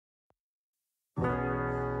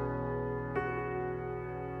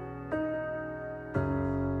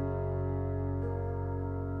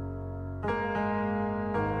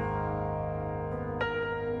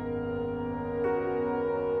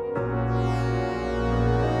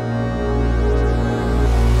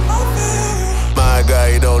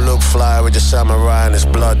fly with your samurai and it's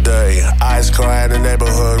blood dirty. Eyes cry in the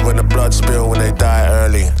neighborhood when the blood spill when they die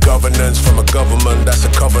early. Governance from a government, that's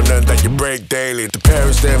a covenant that you break daily. The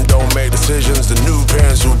parents them don't make decisions, the new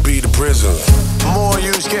parents will be the prisons. More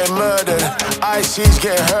youths getting murdered, ICs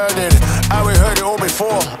getting herded. And we heard it all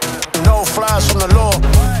before. No flies from the law,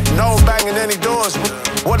 no banging any doors.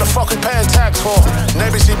 What the fuck we paying tax for?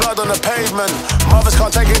 Neighbors see blood on the pavement, mothers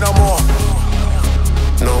can't take it no more.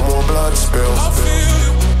 No more blood spills,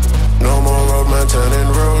 no more roadman turning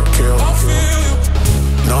roadkill,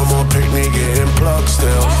 no more picnic getting plugged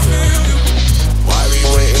still. Why we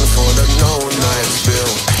waiting for the no night spill?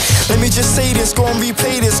 Let me just say this, go and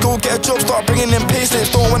replay this. Go get a job, start bringing in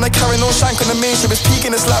payslips. Don't wanna carry no shank on the main strip. It's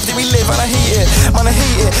peaking this life that we live and I hate it. Man, I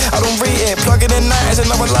hate it, I don't rate it. Plugging in night is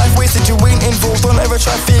another life wasted. You ain't involved, don't ever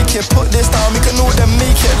try fake it. Put this down, we can all then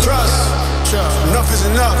make it. Trust, enough is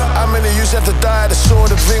enough. How many youths have to die at the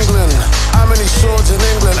sword of England? How many swords in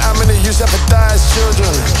England? How many youths have to die as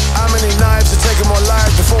children? How many knives are taking more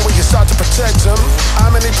lives before we can start to protect them? How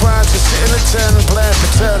many primes can sit in the tent playing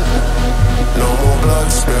pretend? No more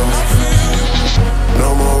blood spills,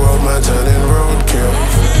 no more roadman turning roadkill,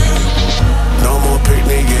 no more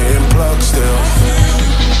picnic getting plugged still.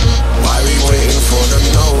 Why we waiting for the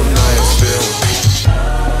no night spill?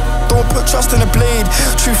 Don't put trust in a blade.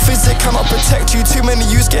 Truth is it cannot protect you. Too many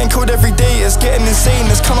youths getting killed every day. It's getting insane,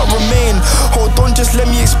 this cannot remain. Hold on, just let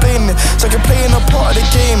me explain. It's like you're playing a part of the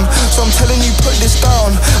game. So I'm telling you, put this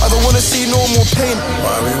down. I don't wanna see no more pain.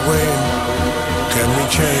 Why we waiting? Can we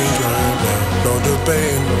change right now? No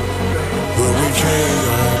debating. Will we change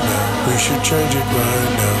right now? We should change it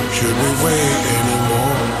right now. Should we wait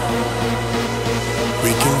anymore?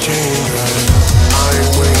 We can change right now. I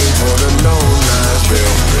ain't waiting for the no night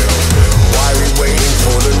bill. Why we waiting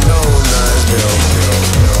for the no night bill?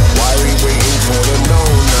 Why we waiting for the no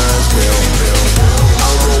night bill?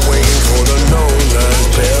 I'm more waiting for the no night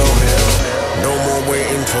bill. No more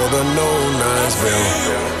waiting for the no night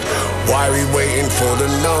bill. Why we waiting for the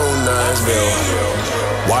no night bill?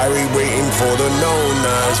 Why we waiting for the no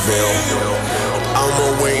night bill? I'm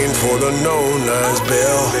more waiting for the no night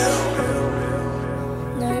bill.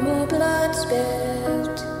 No more blood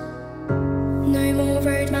spilled, no more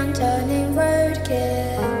roadman turning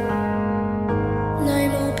roadkill, no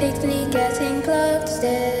more picnic getting plugged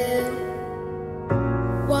still.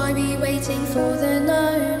 Why we waiting for the